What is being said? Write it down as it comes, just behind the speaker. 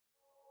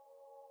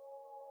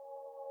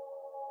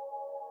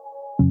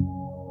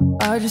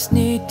I just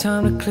need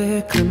time to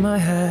clear my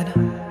head.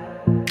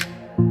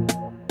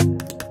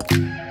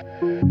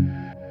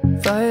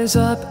 Fires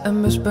up,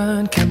 embers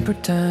burn, can't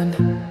pretend,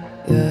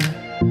 yeah.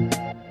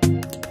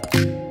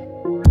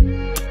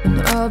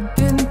 And I've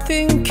been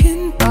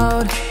thinking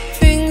about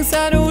things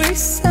that we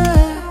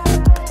said,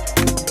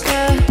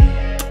 yeah.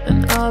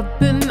 And I've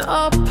been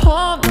up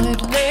all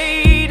night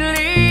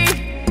lately,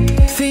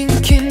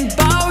 thinking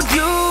about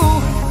you,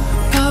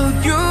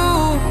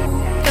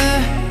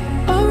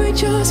 yeah. Are we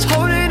just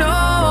holding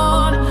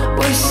on?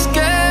 We're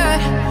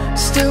scared,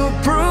 still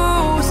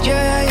bruised,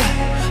 yeah,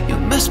 yeah. You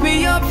mess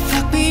me up,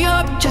 fuck me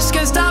up, just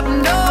can't stop,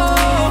 no.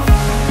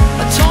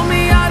 I told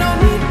me I don't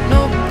need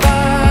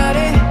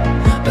nobody,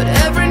 but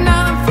every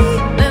night I'm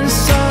feeling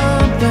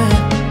something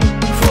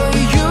for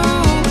you,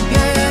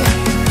 yeah.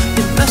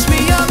 You mess me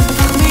up,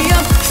 fuck me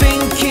up,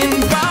 thinking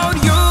about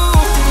you.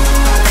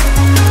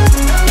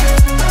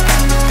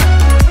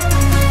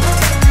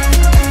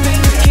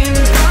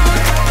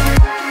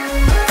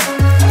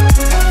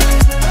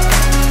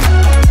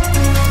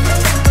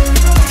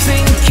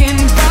 Thinking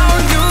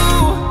about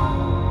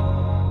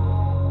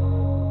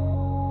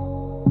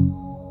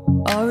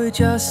Are we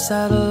just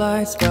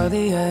satellites by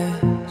the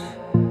edge?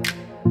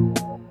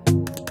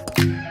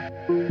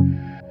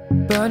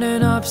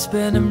 Burning up,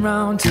 spinning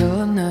round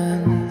till an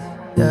end,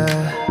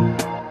 yeah.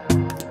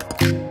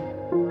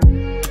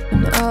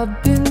 And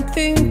I've been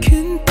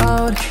thinking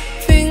about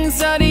things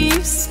that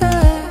you said.